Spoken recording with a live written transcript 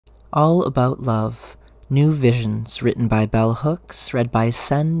All About Love, New Visions, written by Bell Hooks, read by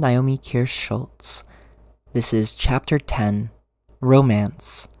Naomi Kirst-Schultz. This is Chapter 10,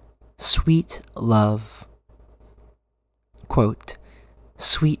 Romance, Sweet Love. Quote,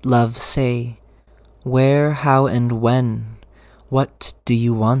 "Sweet love, say, where, how, and when, what do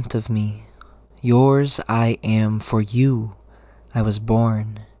you want of me? Yours I am, for you I was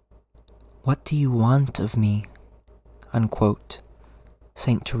born. What do you want of me?" Unquote.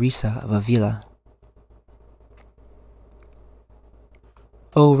 Saint Teresa of Avila.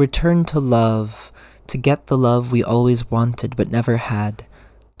 Oh, return to love, to get the love we always wanted but never had,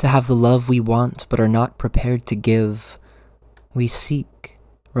 to have the love we want but are not prepared to give. We seek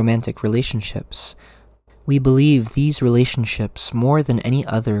romantic relationships. We believe these relationships, more than any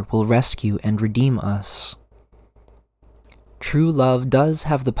other, will rescue and redeem us. True love does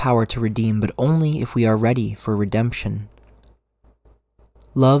have the power to redeem, but only if we are ready for redemption.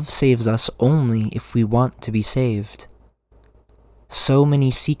 Love saves us only if we want to be saved. So many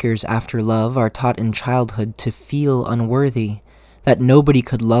seekers after love are taught in childhood to feel unworthy, that nobody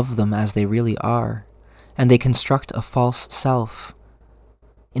could love them as they really are, and they construct a false self.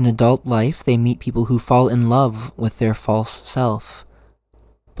 In adult life, they meet people who fall in love with their false self.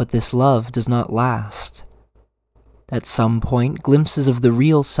 But this love does not last. At some point, glimpses of the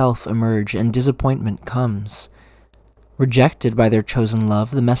real self emerge and disappointment comes. Rejected by their chosen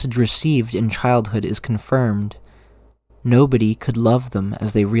love, the message received in childhood is confirmed. Nobody could love them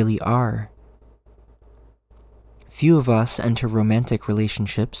as they really are. Few of us enter romantic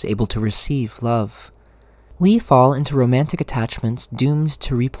relationships able to receive love. We fall into romantic attachments doomed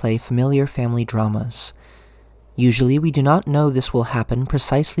to replay familiar family dramas. Usually we do not know this will happen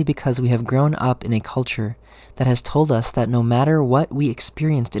precisely because we have grown up in a culture that has told us that no matter what we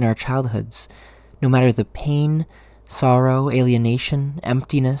experienced in our childhoods, no matter the pain, sorrow, alienation,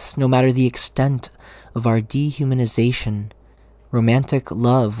 emptiness, no matter the extent of our dehumanization, romantic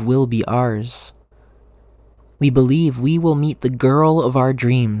love will be ours. We believe we will meet the girl of our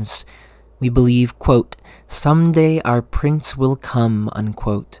dreams. We believe, quote, "someday our prince will come,"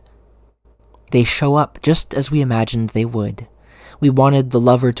 unquote. They show up just as we imagined they would. We wanted the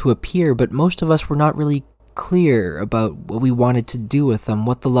lover to appear, but most of us were not really clear about what we wanted to do with them,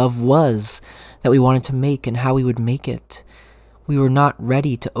 what the love was that we wanted to make and how we would make it. We were not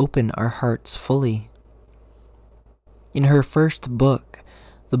ready to open our hearts fully. In her first book,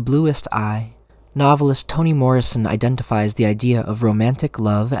 The Bluest Eye, novelist Toni Morrison identifies the idea of romantic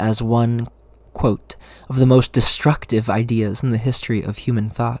love as one, quote, "of the most destructive ideas in the history of human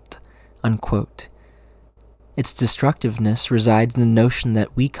thought," unquote. Its destructiveness resides in the notion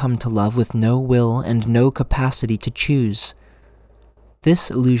that we come to love with no will and no capacity to choose. This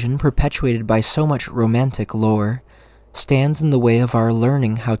illusion, perpetuated by so much romantic lore, stands in the way of our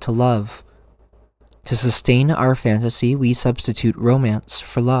learning how to love. To sustain our fantasy, we substitute romance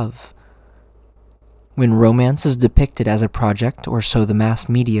for love. When romance is depicted as a project, or so the mass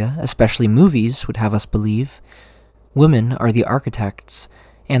media, especially movies, would have us believe, women are the architects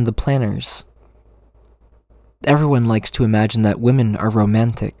and the planners. Everyone likes to imagine that women are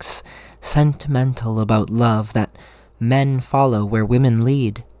romantics, sentimental about love, that men follow where women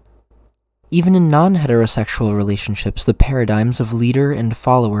lead. Even in non-heterosexual relationships, the paradigms of leader and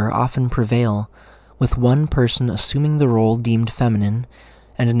follower often prevail, with one person assuming the role deemed feminine,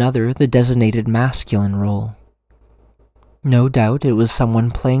 and another the designated masculine role. No doubt it was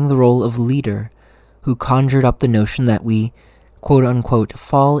someone playing the role of leader who conjured up the notion that we, quote-unquote,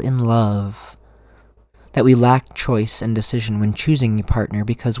 fall in love, that we lack choice and decision when choosing a partner,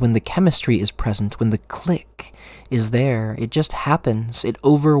 because when the chemistry is present, when the click is there, it just happens, it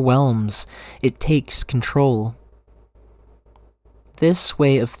overwhelms, it takes control. This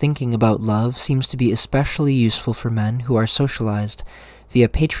way of thinking about love seems to be especially useful for men who are socialized via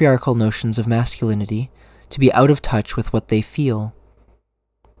patriarchal notions of masculinity to be out of touch with what they feel.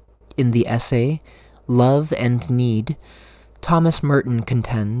 In the essay, Love and Need, Thomas Merton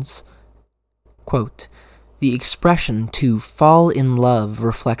contends, quote, "The expression to fall in love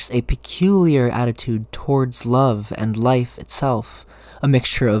reflects a peculiar attitude towards love and life itself, a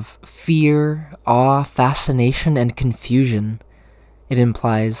mixture of fear, awe, fascination, and confusion. It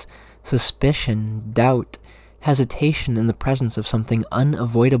implies suspicion, doubt, hesitation in the presence of something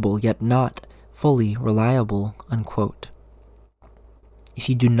unavoidable yet not fully reliable," unquote. If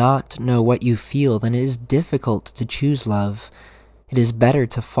you do not know what you feel, then it is difficult to choose love. It is better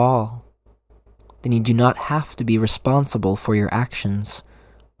to fall. Then you do not have to be responsible for your actions.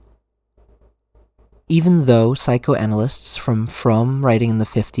 Even though psychoanalysts from Fromm, writing in the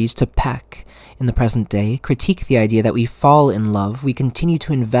 50s, to Peck in the present day, critique the idea that we fall in love, we continue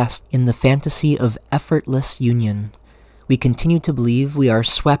to invest in the fantasy of effortless union. We continue to believe we are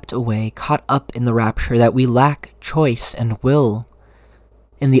swept away, caught up in the rapture, that we lack choice and will.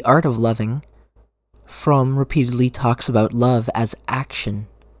 In The Art of Loving, Fromm repeatedly talks about love as action.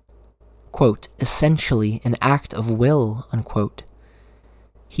 Quote, essentially an act of will, unquote.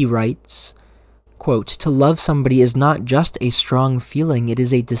 He writes, quote, to love somebody is not just a strong feeling, it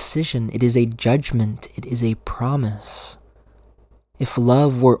is a decision, it is a judgment, it is a promise. If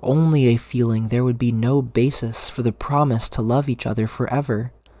love were only a feeling, there would be no basis for the promise to love each other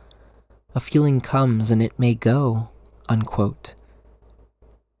forever. A feeling comes and it may go, unquote.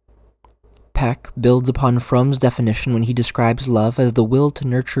 Peck builds upon Fromm's definition when he describes love as the will to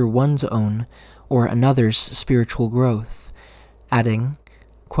nurture one's own or another's spiritual growth, adding,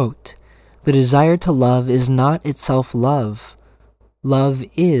 quote, the desire to love is not itself love. Love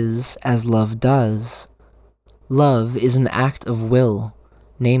is as love does. Love is an act of will,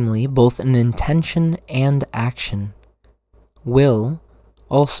 namely, both an intention and action. Will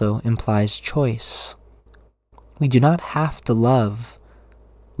also implies choice. We do not have to love.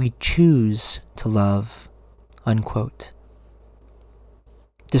 We choose to love, unquote.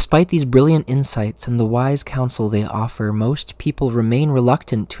 Despite these brilliant insights and the wise counsel they offer, most people remain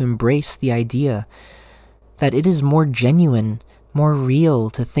reluctant to embrace the idea that it is more genuine, more real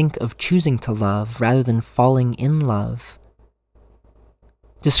to think of choosing to love rather than falling in love.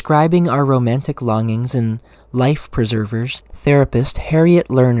 Describing our romantic longings in Life Preservers, therapist Harriet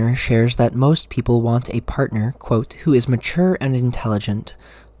Lerner shares that most people want a partner, quote, who is mature and intelligent,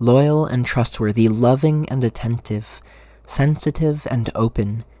 loyal and trustworthy, loving and attentive, sensitive and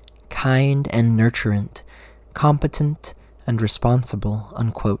open, kind and nurturant, competent and responsible,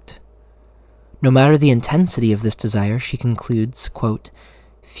 unquote. No matter the intensity of this desire, she concludes, quote,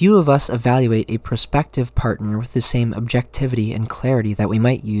 few of us evaluate a prospective partner with the same objectivity and clarity that we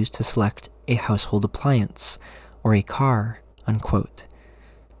might use to select a household appliance or a car, unquote.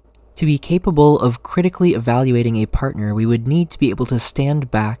 To be capable of critically evaluating a partner, we would need to be able to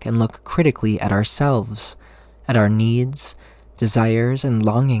stand back and look critically at ourselves, at our needs, desires, and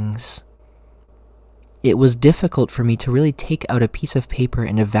longings. It was difficult for me to really take out a piece of paper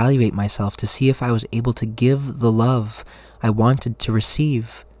and evaluate myself to see if I was able to give the love I wanted to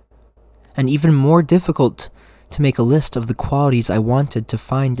receive, and even more difficult to make a list of the qualities I wanted to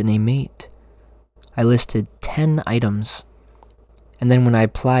find in a mate. I listed 10 items, and then when I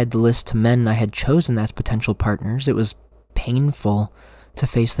applied the list to men I had chosen as potential partners, it was painful to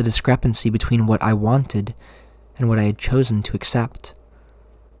face the discrepancy between what I wanted and what I had chosen to accept.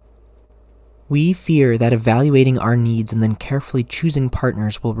 We fear that evaluating our needs and then carefully choosing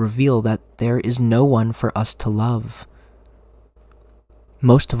partners will reveal that there is no one for us to love.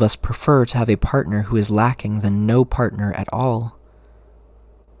 Most of us prefer to have a partner who is lacking than no partner at all.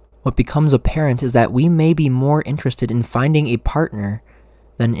 What becomes apparent is that we may be more interested in finding a partner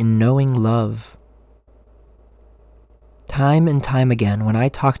than in knowing love. Time and time again, when I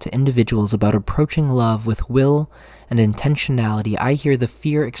talk to individuals about approaching love with will and intentionality, I hear the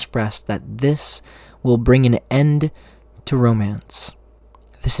fear expressed that this will bring an end to romance.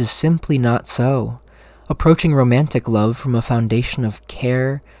 This is simply not so. Approaching romantic love from a foundation of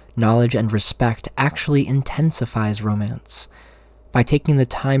care, knowledge, and respect actually intensifies romance. By taking the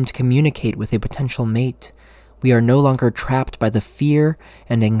time to communicate with a potential mate, we are no longer trapped by the fear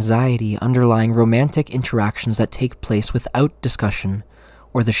and anxiety underlying romantic interactions that take place without discussion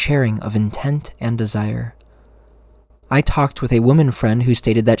or the sharing of intent and desire. I talked with a woman friend who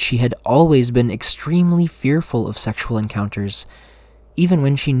stated that she had always been extremely fearful of sexual encounters, even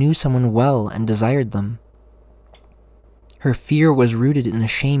when she knew someone well and desired them. Her fear was rooted in a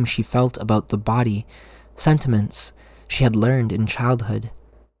shame she felt about the body, sentiments she had learned in childhood.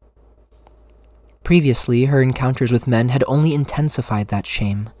 Previously, her encounters with men had only intensified that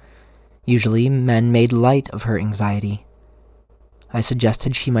shame. Usually, men made light of her anxiety. I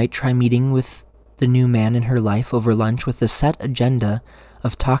suggested she might try meeting with the new man in her life over lunch with the set agenda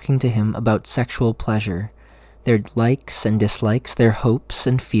of talking to him about sexual pleasure, their likes and dislikes, their hopes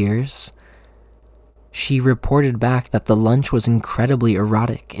and fears. She reported back that the lunch was incredibly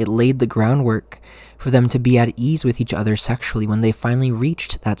erotic. It laid the groundwork for them to be at ease with each other sexually when they finally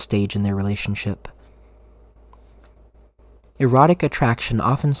reached that stage in their relationship. Erotic attraction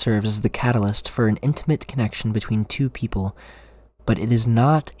often serves as the catalyst for an intimate connection between two people, but it is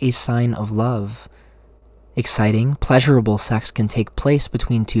not a sign of love. Exciting, pleasurable sex can take place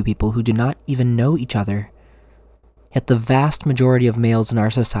between two people who do not even know each other. Yet the vast majority of males in our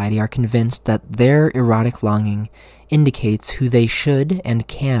society are convinced that their erotic longing indicates who they should and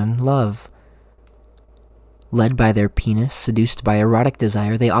can love. Led by their penis, seduced by erotic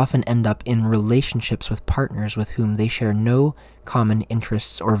desire, they often end up in relationships with partners with whom they share no common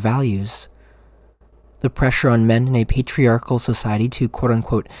interests or values. The pressure on men in a patriarchal society to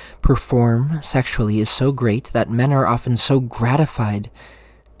quote-unquote perform sexually is so great that men are often so gratified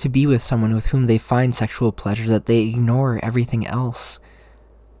to be with someone with whom they find sexual pleasure that they ignore everything else.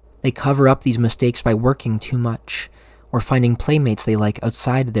 They cover up these mistakes by working too much, or finding playmates they like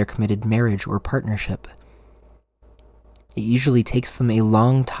outside their committed marriage or partnership. It usually takes them a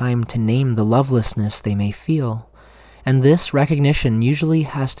long time to name the lovelessness they may feel, and this recognition usually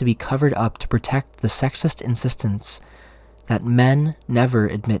has to be covered up to protect the sexist insistence that men never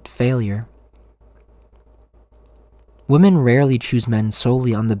admit failure. Women rarely choose men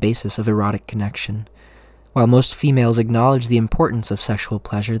solely on the basis of erotic connection. While most females acknowledge the importance of sexual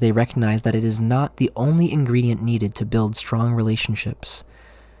pleasure, they recognize that it is not the only ingredient needed to build strong relationships.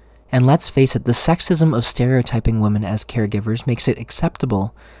 And let's face it, the sexism of stereotyping women as caregivers makes it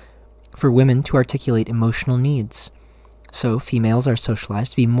acceptable for women to articulate emotional needs. So females are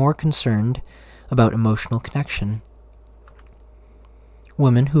socialized to be more concerned about emotional connection.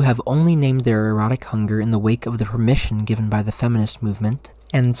 Women who have only named their erotic hunger in the wake of the permission given by the feminist movement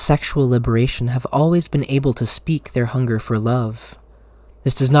and sexual liberation have always been able to speak their hunger for love.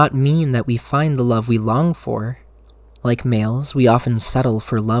 This does not mean that we find the love we long for. Like males, we often settle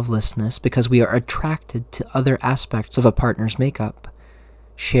for lovelessness because we are attracted to other aspects of a partner's makeup.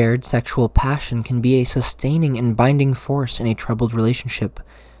 Shared sexual passion can be a sustaining and binding force in a troubled relationship,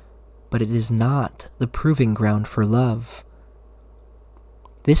 but it is not the proving ground for love.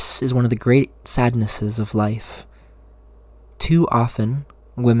 This is one of the great sadnesses of life. Too often,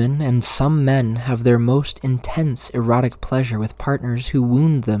 women and some men have their most intense erotic pleasure with partners who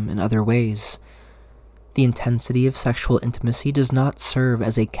wound them in other ways. The intensity of sexual intimacy does not serve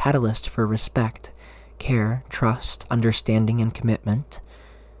as a catalyst for respect, care, trust, understanding, and commitment.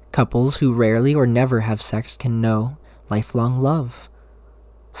 Couples who rarely or never have sex can know lifelong love.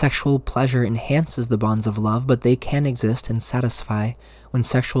 Sexual pleasure enhances the bonds of love, but they can exist and satisfy when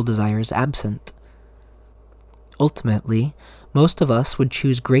sexual desire is absent. Ultimately, most of us would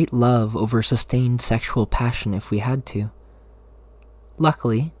choose great love over sustained sexual passion if we had to.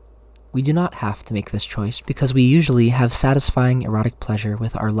 Luckily, we do not have to make this choice because we usually have satisfying erotic pleasure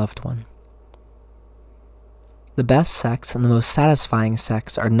with our loved one. The best sex and the most satisfying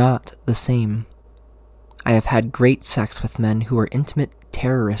sex are not the same. I have had great sex with men who are intimate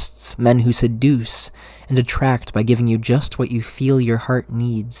terrorists, men who seduce and attract by giving you just what you feel your heart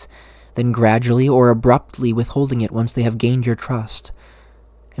needs, then gradually or abruptly withholding it once they have gained your trust.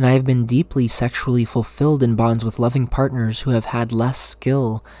 And I have been deeply sexually fulfilled in bonds with loving partners who have had less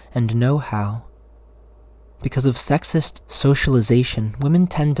skill and know-how. Because of sexist socialization, women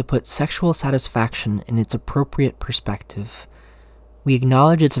tend to put sexual satisfaction in its appropriate perspective. We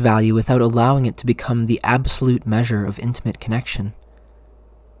acknowledge its value without allowing it to become the absolute measure of intimate connection.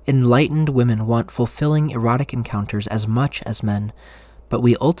 Enlightened women want fulfilling erotic encounters as much as men, but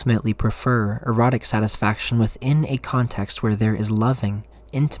we ultimately prefer erotic satisfaction within a context where there is loving,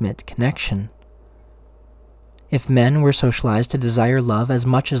 intimate connection. If men were socialized to desire love as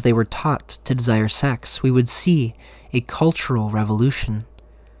much as they were taught to desire sex, we would see a cultural revolution.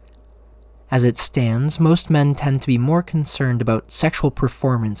 As it stands, most men tend to be more concerned about sexual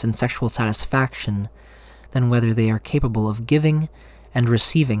performance and sexual satisfaction than whether they are capable of giving and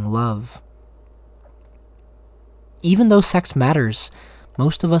receiving love. Even though sex matters,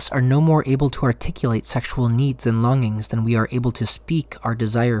 most of us are no more able to articulate sexual needs and longings than we are able to speak our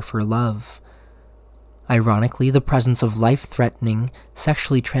desire for love. Ironically, the presence of life-threatening,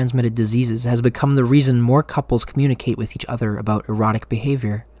 sexually transmitted diseases has become the reason more couples communicate with each other about erotic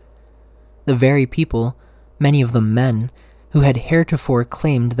behavior. The very people, many of them men, who had heretofore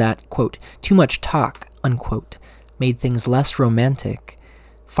claimed that, quote, too much talk, unquote, made things less romantic,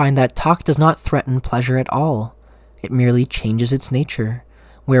 find that talk does not threaten pleasure at all. It merely changes its nature,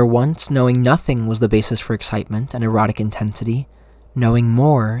 where once knowing nothing was the basis for excitement and erotic intensity, knowing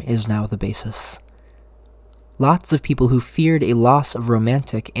more is now the basis. Lots of people who feared a loss of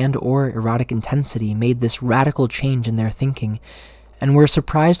romantic and/or erotic intensity made this radical change in their thinking, and were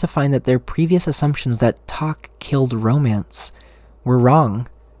surprised to find that their previous assumptions that talk killed romance were wrong.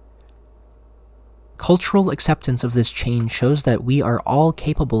 Cultural acceptance of this change shows that we are all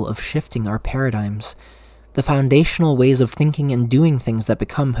capable of shifting our paradigms, the foundational ways of thinking and doing things that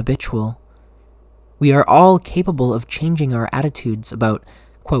become habitual. We are all capable of changing our attitudes about,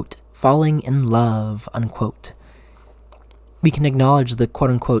 quote, falling in love, unquote, We can acknowledge the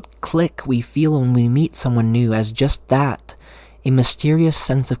quote-unquote click we feel when we meet someone new as just that, a mysterious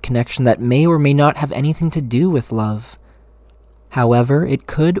sense of connection that may or may not have anything to do with love. However, it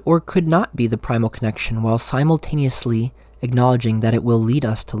could or could not be the primal connection, while simultaneously acknowledging that it will lead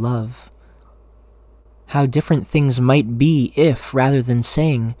us to love. How different things might be if, rather than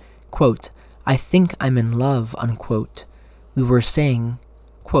saying, quote, I think I'm in love, unquote, we were saying,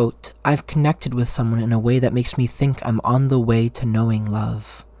 quote, I've connected with someone in a way that makes me think I'm on the way to knowing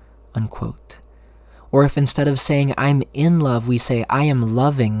love, unquote. Or if instead of saying I'm in love, we say I am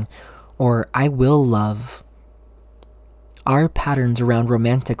loving, or I will love. Our patterns around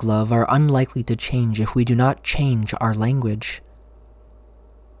romantic love are unlikely to change if we do not change our language.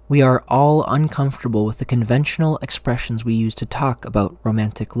 We are all uncomfortable with the conventional expressions we use to talk about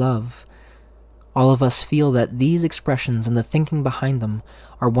romantic love. All of us feel that these expressions and the thinking behind them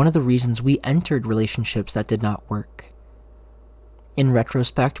are one of the reasons we entered relationships that did not work. In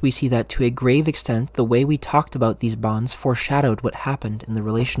retrospect, we see that to a grave extent, the way we talked about these bonds foreshadowed what happened in the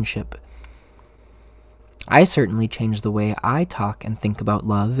relationship. I certainly changed the way I talk and think about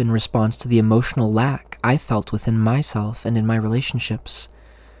love in response to the emotional lack I felt within myself and in my relationships.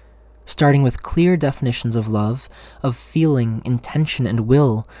 Starting with clear definitions of love, of feeling, intention, and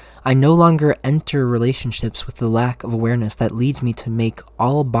will, I no longer enter relationships with the lack of awareness that leads me to make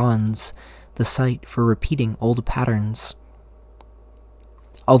all bonds the site for repeating old patterns.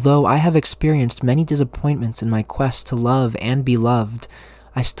 Although I have experienced many disappointments in my quest to love and be loved,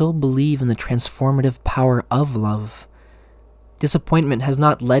 I still believe in the transformative power of love. Disappointment has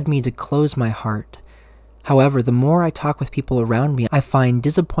not led me to close my heart. However, the more I talk with people around me, I find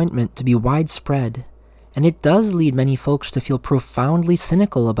disappointment to be widespread, and it does lead many folks to feel profoundly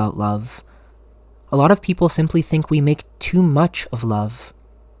cynical about love. A lot of people simply think we make too much of love.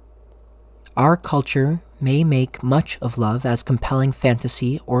 Our culture may make much of love as compelling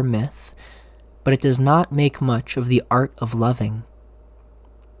fantasy or myth, but it does not make much of the art of loving.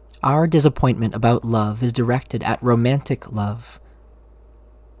 Our disappointment about love is directed at romantic love.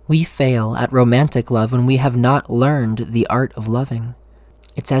 We fail at romantic love when we have not learned the art of loving.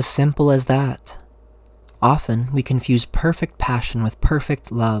 It's as simple as that. Often, we confuse perfect passion with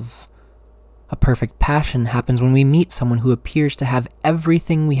perfect love. A perfect passion happens when we meet someone who appears to have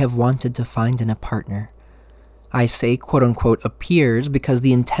everything we have wanted to find in a partner. I say quote-unquote appears because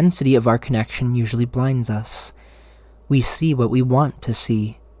the intensity of our connection usually blinds us. We see what we want to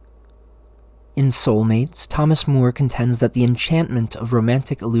see. In Soulmates, Thomas Moore contends that the enchantment of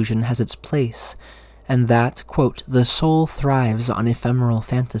romantic illusion has its place, and that, quote, the soul thrives on ephemeral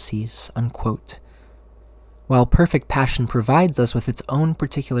fantasies, unquote. While perfect passion provides us with its own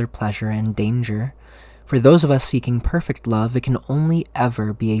particular pleasure and danger, for those of us seeking perfect love, it can only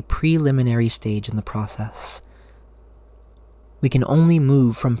ever be a preliminary stage in the process. We can only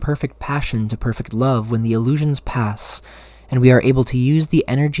move from perfect passion to perfect love when the illusions pass, and we are able to use the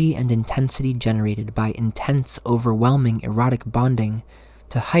energy and intensity generated by intense, overwhelming erotic bonding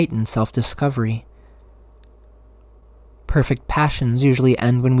to heighten self-discovery. Perfect passions usually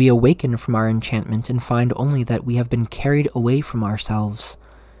end when we awaken from our enchantment and find only that we have been carried away from ourselves.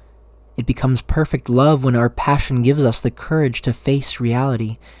 It becomes perfect love when our passion gives us the courage to face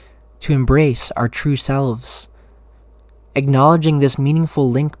reality, to embrace our true selves. Acknowledging this meaningful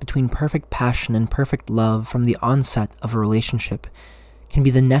link between perfect passion and perfect love from the onset of a relationship can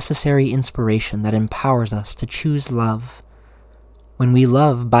be the necessary inspiration that empowers us to choose love. When we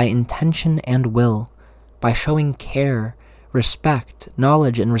love by intention and will, by showing care, respect,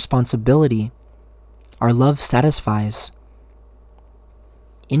 knowledge, and responsibility, our love satisfies.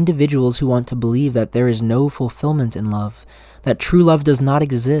 Individuals who want to believe that there is no fulfillment in love, that true love does not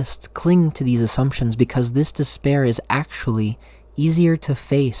exist, cling to these assumptions because this despair is actually easier to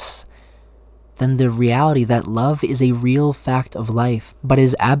face than the reality that love is a real fact of life, but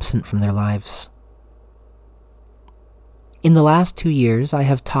is absent from their lives. In the last 2 years, I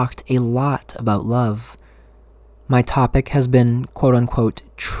have talked a lot about love. My topic has been, quote-unquote,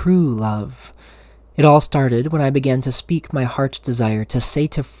 true love. It all started when I began to speak my heart's desire to say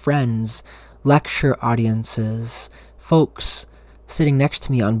to friends, lecture audiences, folks sitting next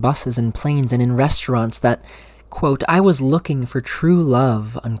to me on buses and planes and in restaurants that, quote, I was looking for true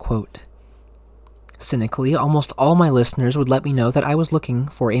love, unquote. Cynically, almost all my listeners would let me know that I was looking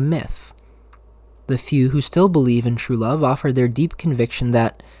for a myth. The few who still believe in true love offer their deep conviction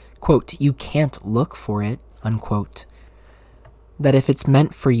that, quote, you can't look for it, unquote. That if it's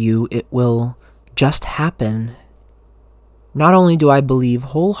meant for you, it will just happen. Not only do I believe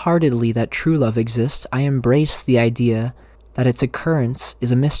wholeheartedly that true love exists, I embrace the idea that its occurrence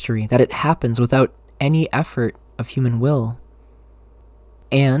is a mystery, that it happens without any effort of human will.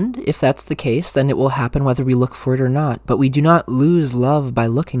 And if that's the case, then it will happen whether we look for it or not, but we do not lose love by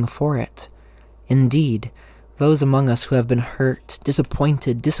looking for it. Indeed, those among us who have been hurt,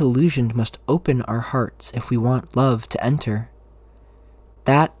 disappointed, disillusioned must open our hearts if we want love to enter.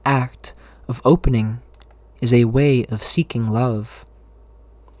 That act of opening is a way of seeking love.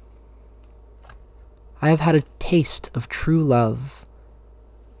 I have had a taste of true love.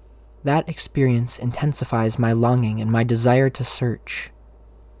 That experience intensifies my longing and my desire to search.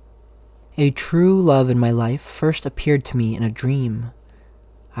 A true love in my life first appeared to me in a dream.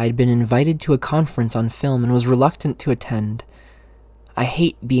 I had been invited to a conference on film and was reluctant to attend. I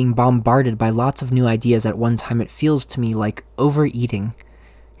hate being bombarded by lots of new ideas at one time. It feels to me like overeating.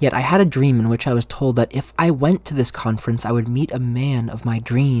 Yet I had a dream in which I was told that if I went to this conference, I would meet a man of my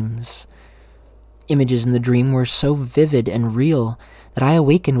dreams. Images in the dream were so vivid and real that I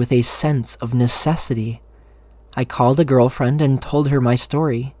awakened with a sense of necessity. I called a girlfriend and told her my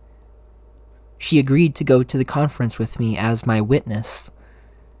story. She agreed to go to the conference with me as my witness.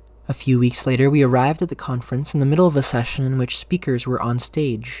 A few weeks later, we arrived at the conference in the middle of a session in which speakers were on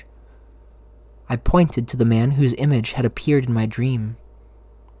stage. I pointed to the man whose image had appeared in my dream.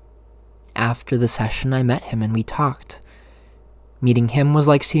 After the session, I met him and we talked. Meeting him was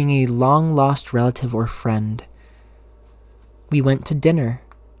like seeing a long-lost relative or friend. We went to dinner.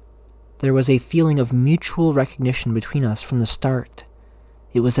 There was a feeling of mutual recognition between us from the start.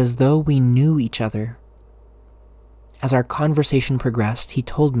 It was as though we knew each other. As our conversation progressed, he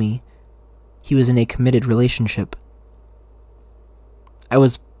told me he was in a committed relationship. I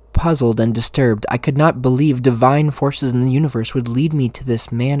was puzzled and disturbed. I could not believe divine forces in the universe would lead me to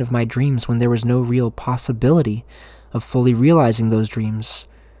this man of my dreams when there was no real possibility of fully realizing those dreams.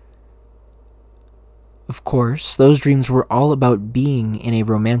 Of course, those dreams were all about being in a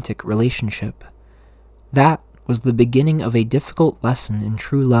romantic relationship. That was the beginning of a difficult lesson in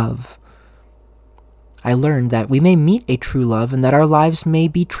true love. I learned that we may meet a true love and that our lives may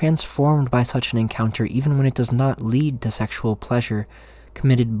be transformed by such an encounter even when it does not lead to sexual pleasure,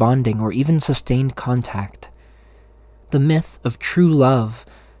 committed bonding, or even sustained contact. The myth of true love,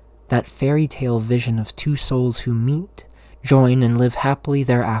 that fairy tale vision of two souls who meet, join, and live happily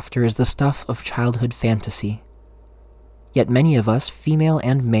thereafter, is the stuff of childhood fantasy. Yet many of us, female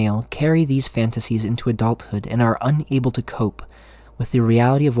and male, carry these fantasies into adulthood and are unable to cope with the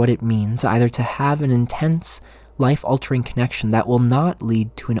reality of what it means either to have an intense, life-altering connection that will not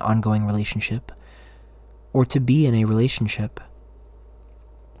lead to an ongoing relationship, or to be in a relationship.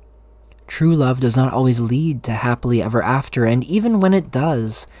 True love does not always lead to happily ever after, and even when it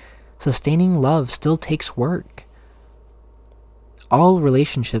does, sustaining love still takes work. All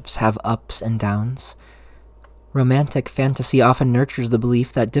relationships have ups and downs. Romantic fantasy often nurtures the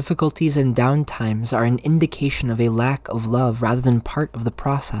belief that difficulties and downtimes are an indication of a lack of love rather than part of the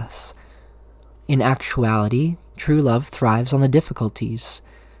process. In actuality, true love thrives on the difficulties.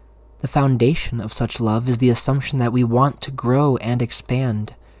 The foundation of such love is the assumption that we want to grow and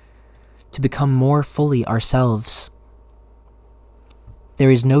expand, to become more fully ourselves.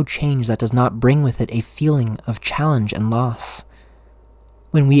 There is no change that does not bring with it a feeling of challenge and loss.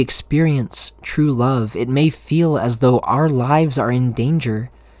 When we experience true love, it may feel as though our lives are in danger.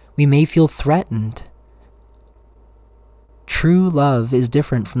 We may feel threatened. True love is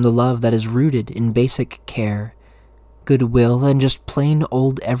different from the love that is rooted in basic care, goodwill, and just plain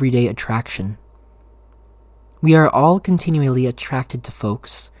old everyday attraction. We are all continually attracted to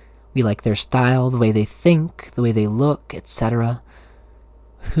folks. We like their style, the way they think, the way they look, etc.,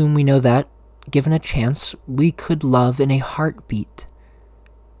 with whom we know that, given a chance, we could love in a heartbeat.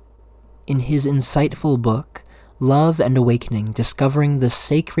 In his insightful book, Love and Awakening, Discovering the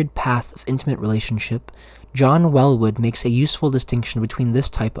Sacred Path of Intimate Relationship, John Wellwood makes a useful distinction between this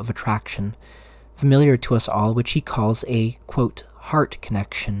type of attraction, familiar to us all, which he calls a, quote, heart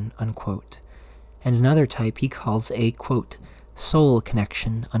connection, unquote, and another type he calls a, quote, soul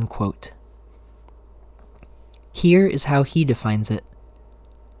connection, unquote. Here is how he defines it.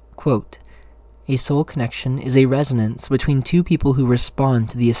 Quote, a soul connection is a resonance between two people who respond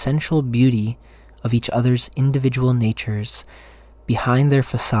to the essential beauty of each other's individual natures behind their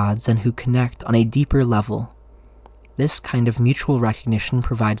facades and who connect on a deeper level. This kind of mutual recognition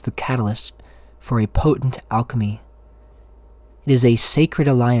provides the catalyst for a potent alchemy. It is a sacred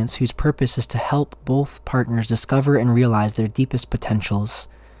alliance whose purpose is to help both partners discover and realize their deepest potentials.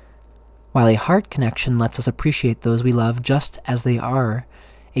 While a heart connection lets us appreciate those we love just as they are,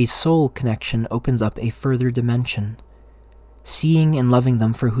 a soul connection opens up a further dimension, seeing and loving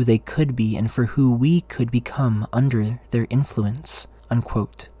them for who they could be and for who we could become under their influence,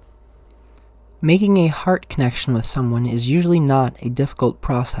 unquote. Making a heart connection with someone is usually not a difficult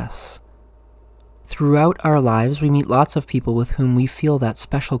process. Throughout our lives, we meet lots of people with whom we feel that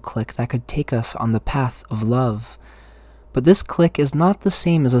special click that could take us on the path of love. But this click is not the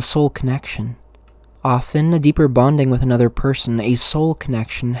same as a soul connection. Often, a deeper bonding with another person, a soul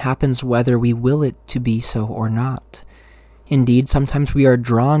connection, happens whether we will it to be so or not. Indeed, sometimes we are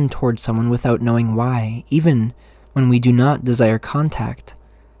drawn towards someone without knowing why, even when we do not desire contact.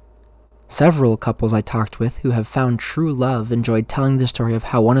 Several couples I talked with who have found true love enjoyed telling the story of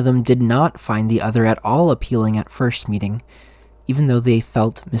how one of them did not find the other at all appealing at first meeting, even though they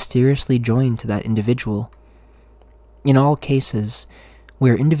felt mysteriously joined to that individual. In all cases,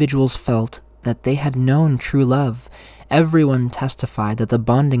 where individuals felt that they had known true love, everyone testified that the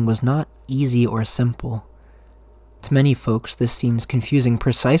bonding was not easy or simple. To many folks, this seems confusing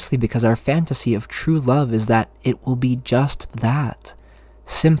precisely because our fantasy of true love is that it will be just that,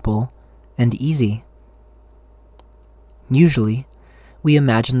 simple and easy. Usually, we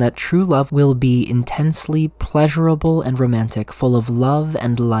imagine that true love will be intensely pleasurable and romantic, full of love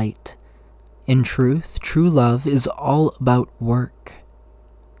and light. In truth, true love is all about work.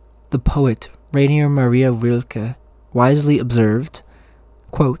 The poet Rainer Maria Rilke wisely observed,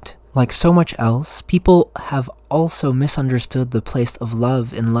 quote, "Like so much else, people have also misunderstood the place of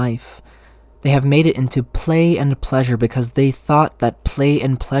love in life. They have made it into play and pleasure because they thought that play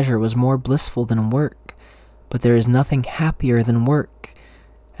and pleasure was more blissful than work. But there is nothing happier than work.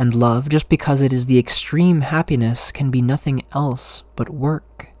 And love, just because it is the extreme happiness, can be nothing else but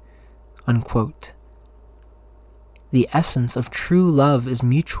work." Unquote. The essence of true love is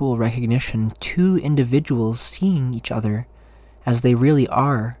mutual recognition, two individuals seeing each other as they really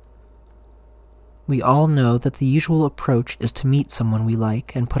are. We all know that the usual approach is to meet someone we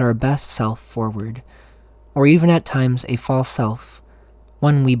like and put our best self forward, or even at times a false self,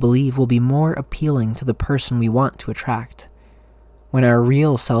 one we believe will be more appealing to the person we want to attract. When our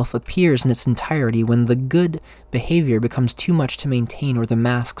real self appears in its entirety, when the good behavior becomes too much to maintain or the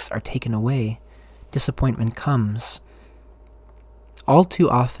masks are taken away, disappointment comes. All too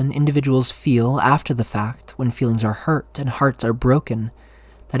often, individuals feel, after the fact, when feelings are hurt and hearts are broken,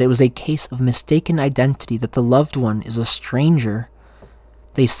 that it was a case of mistaken identity, that the loved one is a stranger.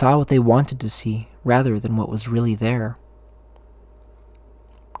 They saw what they wanted to see, rather than what was really there.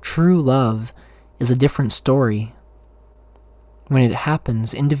 True love is a different story. When it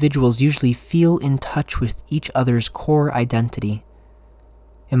happens, individuals usually feel in touch with each other's core identity.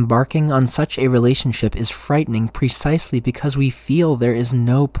 Embarking on such a relationship is frightening precisely because we feel there is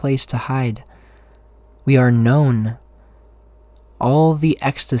no place to hide. We are known. All the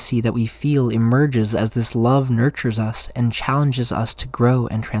ecstasy that we feel emerges as this love nurtures us and challenges us to grow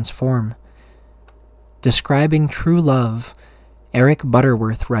and transform. Describing true love, Eric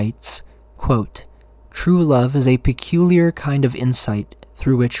Butterworth writes, quote, "True love is a peculiar kind of insight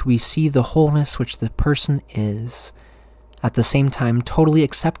through which we see the wholeness which the person is, at the same time totally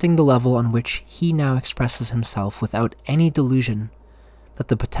accepting the level on which he now expresses himself without any delusion that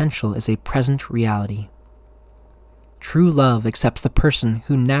the potential is a present reality. True love accepts the person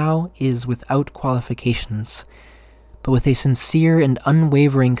who now is without qualifications, but with a sincere and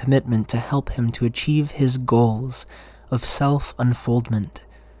unwavering commitment to help him to achieve his goals of self-unfoldment,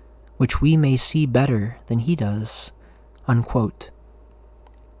 which we may see better than he does." Unquote.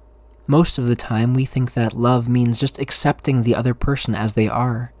 Most of the time, we think that love means just accepting the other person as they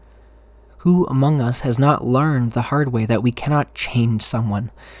are. Who among us has not learned the hard way that we cannot change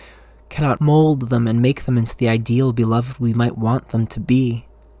someone, cannot mold them and make them into the ideal beloved we might want them to be?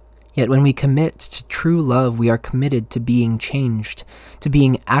 Yet when we commit to true love, we are committed to being changed, to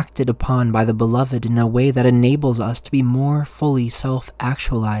being acted upon by the beloved in a way that enables us to be more fully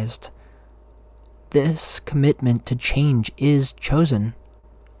self-actualized. This commitment to change is chosen.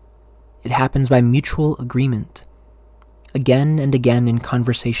 It happens by mutual agreement. Again and again in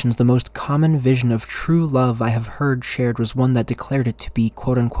conversations, the most common vision of true love I have heard shared was one that declared it to be,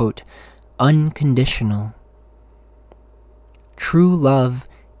 quote-unquote, unconditional. True love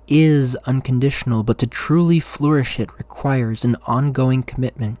is unconditional, but to truly flourish it requires an ongoing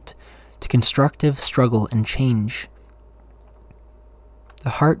commitment to constructive struggle and change. The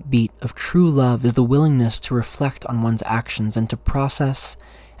heartbeat of true love is the willingness to reflect on one's actions and to process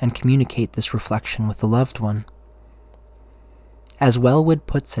and communicate this reflection with the loved one. As Wellwood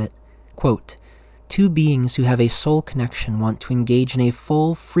puts it, quote, "Two beings who have a soul connection want to engage in a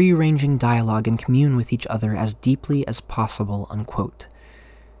full, free-ranging dialogue and commune with each other as deeply as possible." Unquote.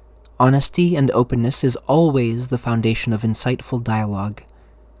 Honesty and openness is always the foundation of insightful dialogue.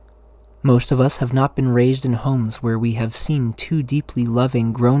 Most of us have not been raised in homes where we have seen two deeply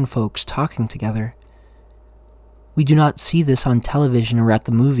loving grown folks talking together. We do not see this on television or at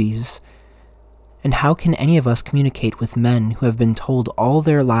the movies. And how can any of us communicate with men who have been told all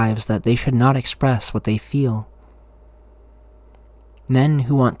their lives that they should not express what they feel? Men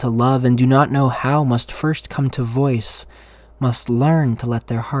who want to love and do not know how must first come to voice, must learn to let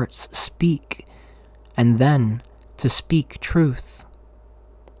their hearts speak, and then to speak truth.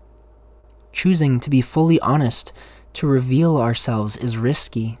 Choosing to be fully honest, to reveal ourselves is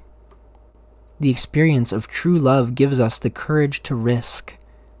risky. The experience of true love gives us the courage to risk.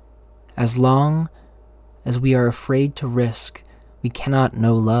 As long as we are afraid to risk, we cannot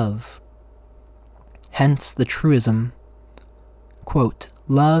know love. Hence the truism, quote,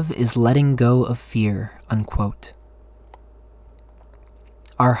 "Love is letting go of fear," unquote.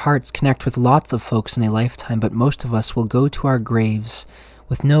 Our hearts connect with lots of folks in a lifetime, but most of us will go to our graves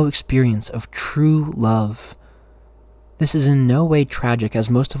with no experience of true love. This is in no way tragic, as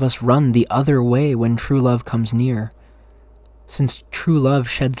most of us run the other way when true love comes near. Since true love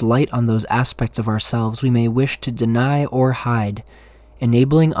sheds light on those aspects of ourselves we may wish to deny or hide,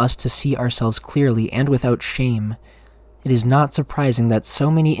 enabling us to see ourselves clearly and without shame, it is not surprising that so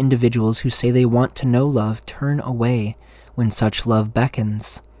many individuals who say they want to know love turn away when such love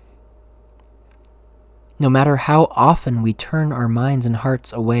beckons. No matter how often we turn our minds and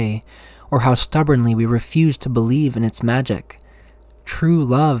hearts away, or how stubbornly we refuse to believe in its magic, true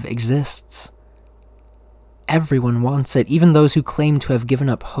love exists. Everyone wants it, even those who claim to have given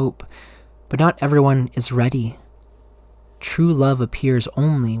up hope, but not everyone is ready. True love appears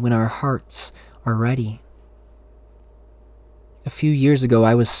only when our hearts are ready. A few years ago,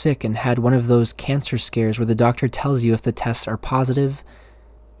 I was sick and had one of those cancer scares where the doctor tells you if the tests are positive,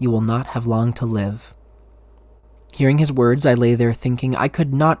 you will not have long to live. Hearing his words, I lay there thinking I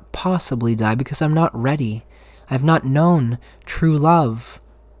could not possibly die because I'm not ready. I have not known true love.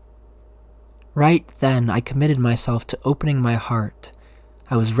 Right then, I committed myself to opening my heart.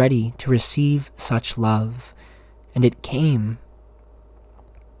 I was ready to receive such love, and it came.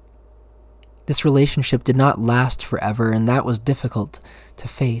 This relationship did not last forever, and that was difficult to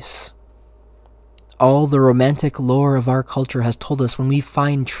face. All the romantic lore of our culture has told us when we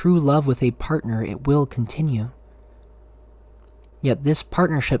find true love with a partner, it will continue. Yet this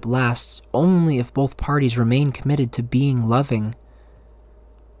partnership lasts only if both parties remain committed to being loving.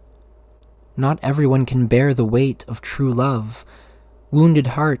 Not everyone can bear the weight of true love. Wounded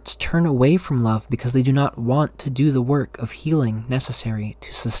hearts turn away from love because they do not want to do the work of healing necessary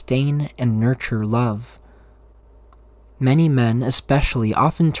to sustain and nurture love. Many men, especially,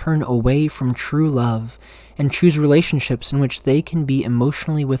 often turn away from true love and choose relationships in which they can be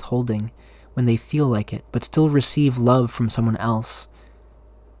emotionally withholding when they feel like it, but still receive love from someone else.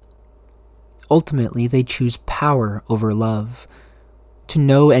 Ultimately, they choose power over love. To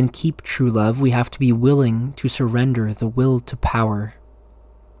know and keep true love, we have to be willing to surrender the will to power.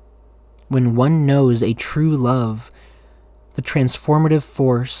 When one knows a true love, the transformative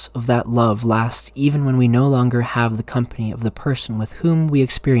force of that love lasts even when we no longer have the company of the person with whom we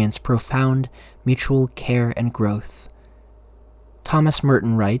experience profound mutual care and growth. Thomas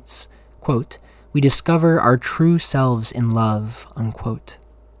Merton writes, quote, "We discover our true selves in love," unquote.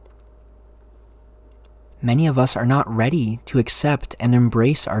 Many of us are not ready to accept and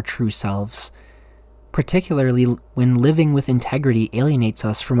embrace our true selves, particularly when living with integrity alienates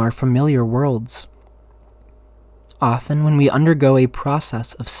us from our familiar worlds. Often, when we undergo a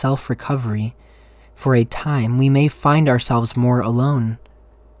process of self-recovery, for a time we may find ourselves more alone.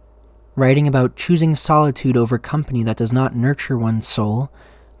 Writing about choosing solitude over company that does not nurture one's soul,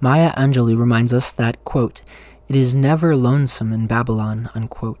 Maya Angelou reminds us that, quote, "It is never lonesome in Babylon,"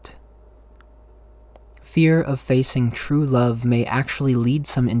 unquote. Fear of facing true love may actually lead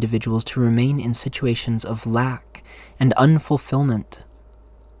some individuals to remain in situations of lack and unfulfillment.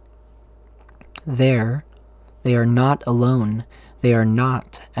 There, they are not alone, they are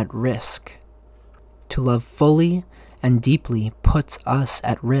not at risk. To love fully and deeply puts us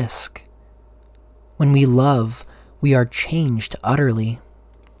at risk. When we love, we are changed utterly.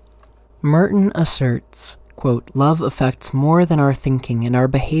 Merton asserts, quote, "Love affects more than our thinking and our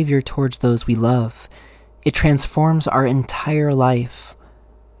behavior towards those we love. It transforms our entire life.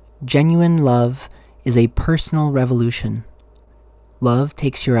 Genuine love is a personal revolution. Love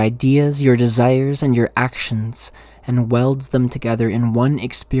takes your ideas, your desires, and your actions and welds them together in one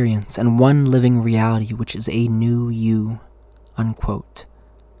experience and one living reality, which is a new you," unquote.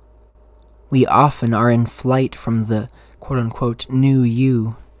 We often are in flight from the quote-unquote new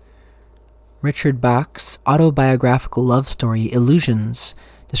you. Richard Bach's autobiographical love story, Illusions,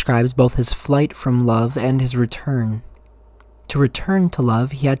 describes both his flight from love and his return. To return to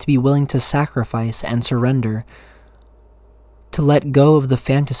love, he had to be willing to sacrifice and surrender, to let go of the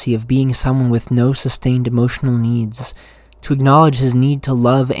fantasy of being someone with no sustained emotional needs, to acknowledge his need to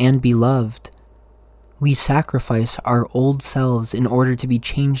love and be loved. We sacrifice our old selves in order to be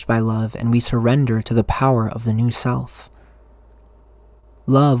changed by love, and we surrender to the power of the new self.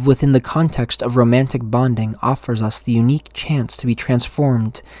 Love, within the context of romantic bonding, offers us the unique chance to be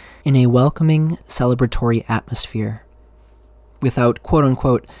transformed in a welcoming, celebratory atmosphere. Without,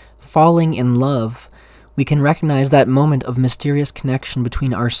 quote-unquote, falling in love, we can recognize that moment of mysterious connection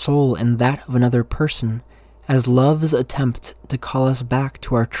between our soul and that of another person, as love's attempt to call us back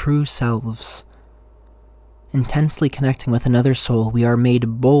to our true selves. Intensely connecting with another soul, we are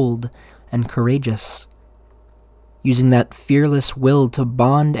made bold and courageous. Using that fearless will to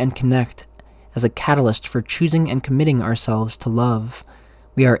bond and connect as a catalyst for choosing and committing ourselves to love,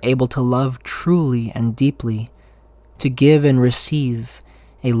 we are able to love truly and deeply, to give and receive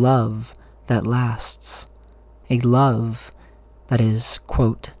a love that lasts, a love that is,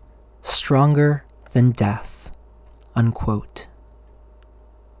 quote, stronger than death, unquote.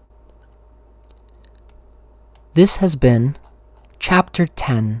 This has been Chapter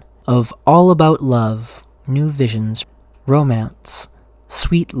 10 of All About Love, New Visions, Romance,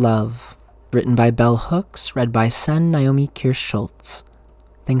 Sweet Love, written by Bell Hooks, read by Naomi Kirst-Schultz.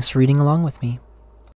 Thanks for reading along with me.